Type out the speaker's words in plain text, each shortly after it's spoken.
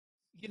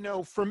You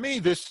know, for me,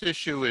 this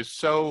issue is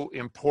so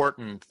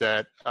important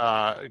that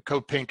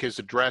Code Pink is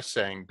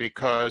addressing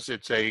because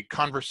it's a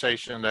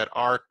conversation that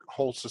our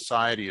whole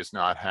society has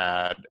not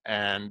had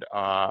and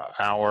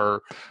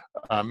our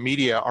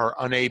media are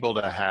unable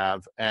to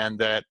have, and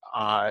that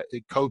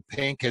Code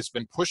Pink has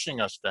been pushing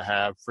us to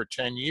have for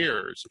 10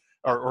 years.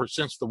 Or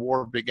since the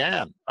war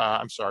began,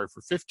 I'm sorry,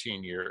 for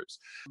 15 years.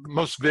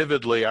 Most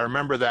vividly, I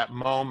remember that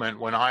moment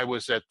when I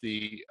was at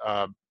the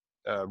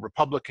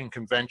Republican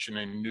convention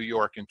in New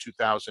York in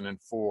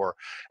 2004,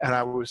 and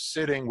I was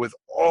sitting with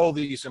all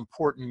these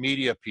important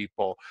media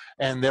people,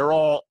 and they're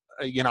all,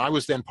 you know, I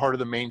was then part of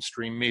the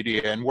mainstream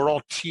media, and we're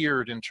all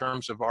tiered in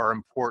terms of our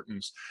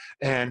importance.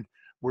 And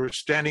we're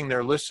sitting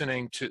there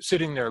listening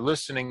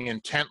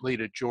intently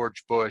to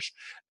George Bush,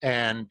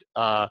 and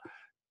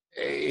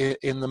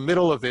in the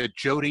middle of it,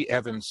 Jody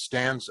Evans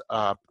stands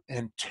up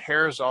and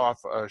tears off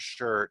a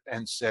shirt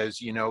and says,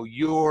 you know,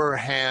 your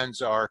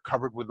hands are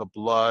covered with the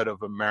blood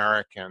of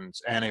Americans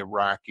and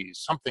Iraqis,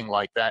 something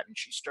like that. And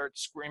she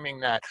starts screaming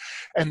that.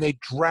 And they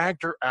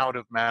dragged her out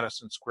of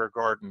Madison Square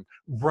Garden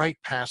right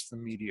past the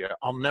media.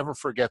 I'll never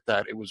forget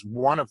that. It was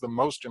one of the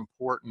most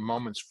important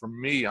moments for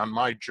me on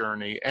my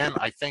journey, and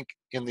I think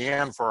in the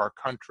end for our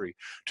country,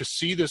 to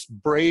see this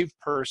brave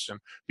person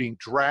being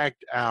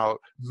dragged out,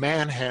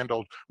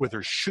 manhandled, with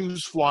her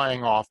shoes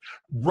flying off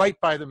right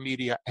by the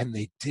media, and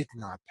they did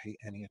not pay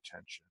any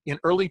attention. In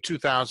early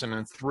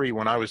 2003,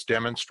 when I was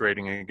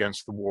demonstrating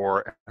against the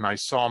war, and I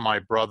saw my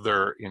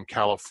brother in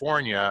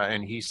California,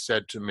 and he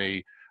said to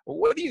me, well,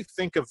 what do you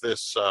think of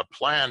this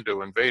plan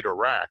to invade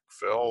Iraq,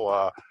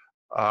 Phil?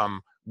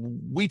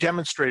 We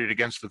demonstrated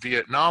against the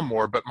Vietnam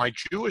War, but my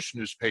Jewish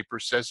newspaper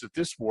says that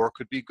this war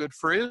could be good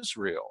for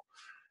Israel.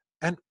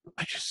 And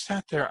I just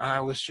sat there and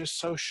I was just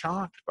so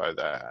shocked by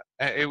that.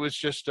 It was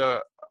just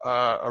a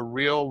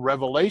real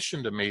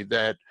revelation to me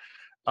that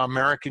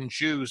American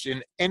Jews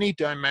in any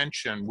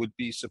dimension would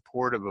be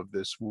supportive of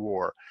this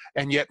war.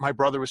 And yet my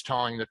brother was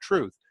telling the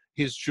truth.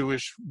 His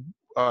Jewish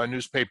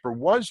newspaper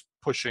was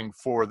pushing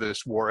for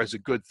this war as a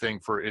good thing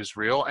for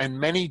Israel, and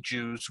many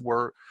Jews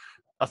were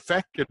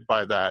affected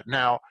by that.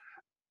 Now,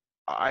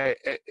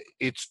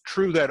 it's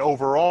true that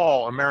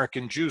overall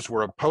American Jews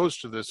were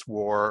opposed to this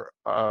war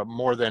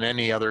more than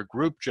any other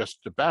group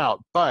just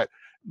about, but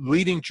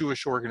leading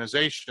Jewish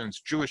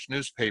organizations, Jewish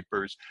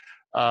newspapers,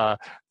 the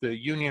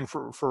Union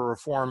for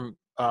Reform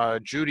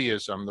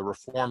Judaism, the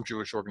Reform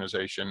Jewish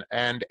Organization,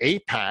 and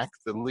AIPAC,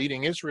 the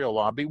leading Israel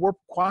lobby, were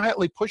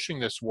quietly pushing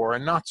this war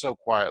and not so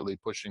quietly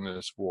pushing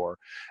this war.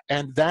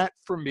 And that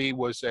for me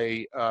was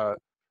a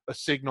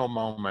signal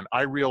moment.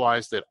 I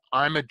realized that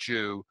I'm a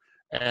Jew,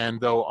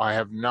 and though I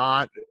have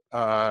not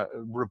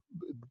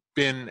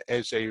been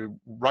as a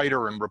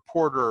writer and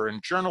reporter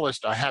and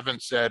journalist, I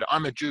haven't said,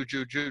 I'm a Jew,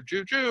 Jew, Jew,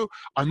 Jew, Jew.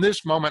 On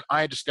this moment,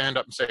 I had to stand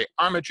up and say,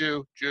 I'm a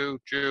Jew, Jew,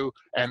 Jew,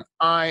 and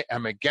I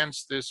am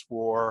against this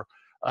war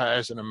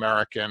as an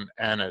American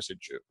and as a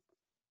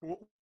Jew.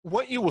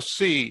 What you will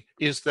see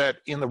is that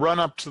in the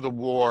run-up to the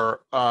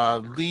war,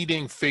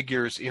 leading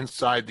figures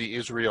inside the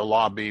Israel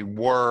lobby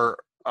were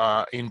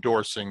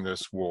endorsing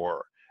this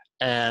war.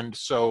 And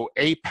so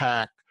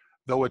AIPAC,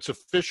 though its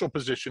official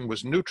position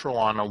was neutral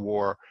on a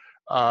war,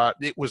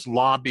 it was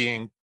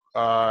lobbying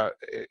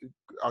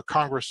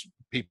Congress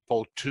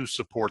people to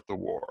support the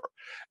war.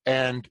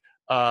 And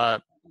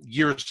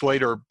years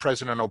later,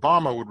 President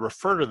Obama would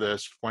refer to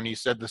this when he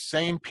said the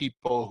same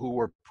people who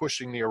were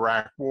pushing the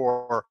Iraq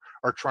war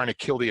are trying to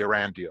kill the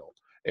Iran deal,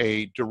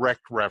 a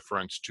direct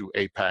reference to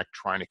AIPAC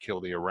trying to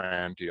kill the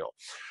Iran deal.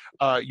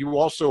 You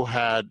also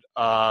had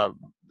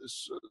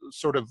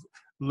sort of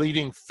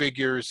leading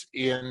figures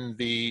in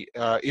the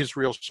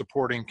Israel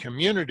supporting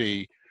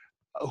community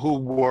who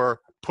were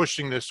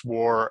pushing this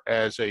war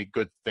as a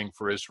good thing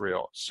for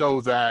Israel,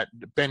 so that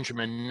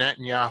Benjamin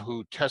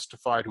Netanyahu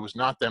testified, who was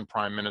not then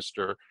prime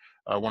minister,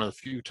 one of the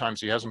few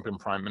times he hasn't been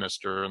prime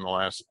minister in the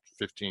last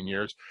 15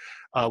 years,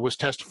 was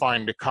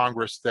testifying to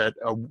Congress that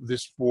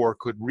this war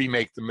could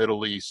remake the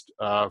Middle East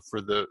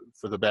for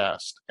the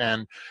best.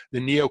 And the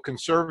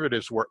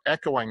neoconservatives were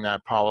echoing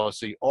that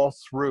policy all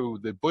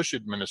through the Bush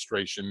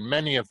administration,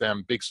 many of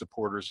them big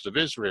supporters of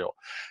Israel.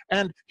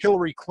 And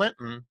Hillary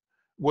Clinton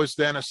was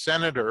then a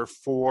senator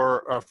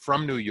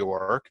from New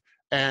York,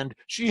 and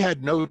she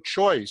had no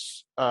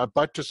choice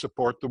but to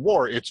support the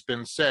war. It's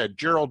been said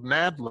Gerald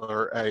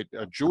Nadler,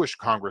 a Jewish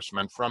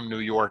congressman from New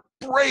York,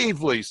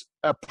 bravely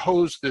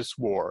opposed this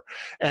war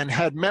and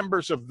had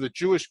members of the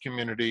Jewish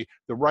community,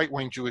 the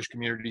right-wing Jewish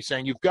community,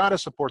 saying, you've got to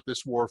support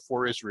this war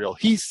for Israel.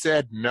 He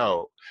said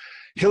no.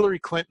 Hillary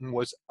Clinton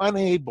was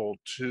unable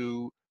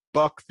to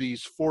buck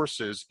these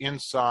forces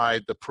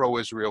inside the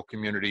pro-Israel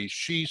community.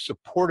 She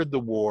supported the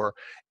war,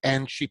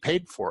 and she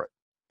paid for it.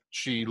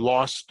 She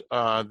lost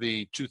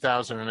the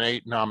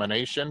 2008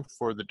 nomination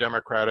for the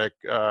Democratic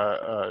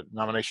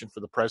nomination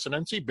for the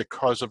presidency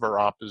because of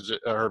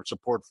her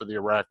support for the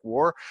Iraq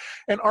war.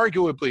 And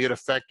arguably it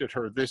affected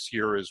her this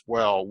year as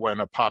well, when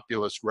a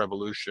populist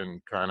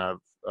revolution, kind of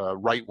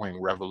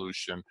right-wing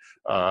revolution,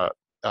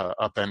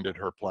 upended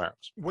her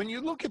plans. When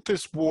you look at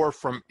this war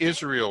from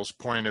Israel's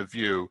point of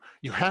view,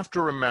 you have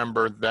to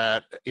remember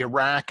that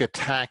Iraq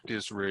attacked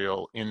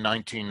Israel in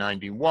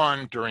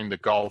 1991 during the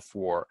Gulf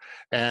War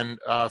and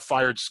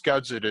fired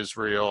Scuds at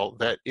Israel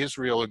that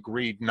Israel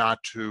agreed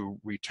not to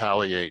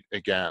retaliate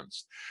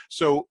against.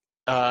 So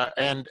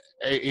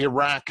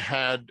Iraq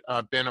had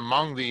been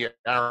among the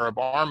Arab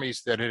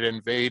armies that had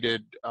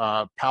invaded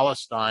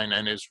Palestine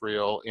and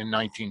Israel in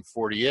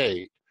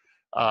 1948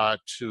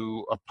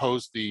 to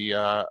oppose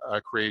the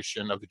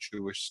creation of the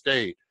Jewish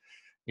state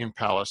in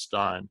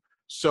Palestine.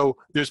 So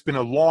there's been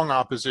a long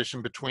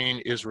opposition between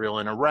Israel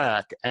and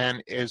Iraq,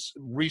 and as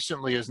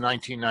recently as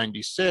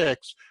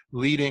 1996,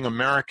 leading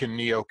American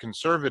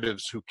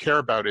neoconservatives who care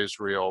about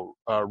Israel,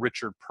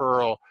 Richard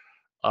Pearl,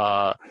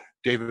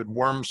 David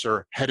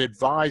Wormser, had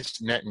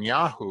advised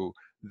Netanyahu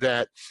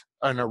that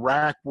an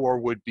Iraq war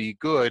would be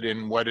good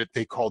in what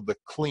they called the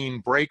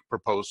clean break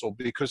proposal,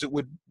 because it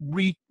would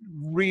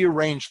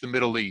rearrange the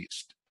Middle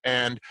East,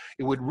 and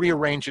it would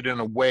rearrange it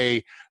in a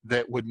way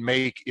that would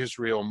make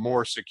Israel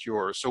more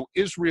secure. So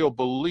Israel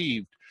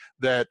believed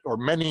that, or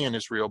many in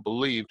Israel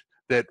believed,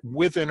 that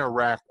with an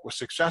Iraq, a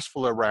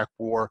successful Iraq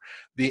war,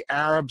 the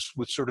Arabs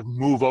would sort of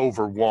move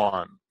over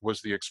one,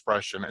 was the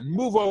expression. And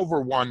move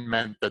over one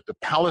meant that the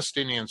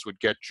Palestinians would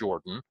get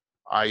Jordan,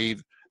 i.e.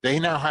 they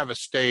now have a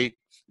state.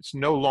 It's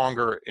no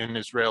longer an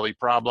Israeli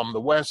problem. The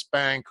West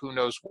Bank, who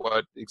knows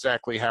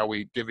exactly how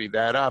we divvy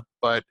that up,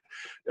 but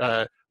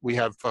we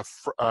have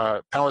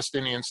a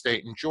Palestinian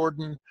state in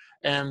Jordan,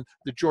 and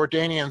the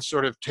Jordanians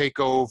sort of take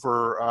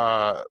over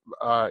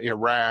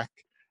Iraq,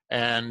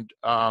 and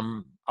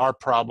our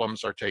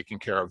problems are taken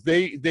care of.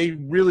 They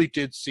really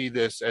did see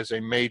this as a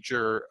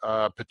major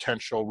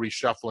potential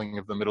reshuffling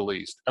of the Middle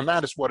East, and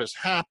that is what has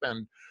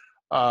happened.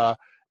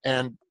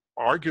 And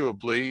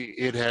arguably,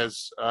 it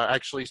has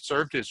actually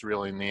served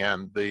Israel in the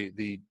end,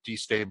 the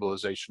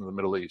destabilization of the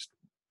Middle East.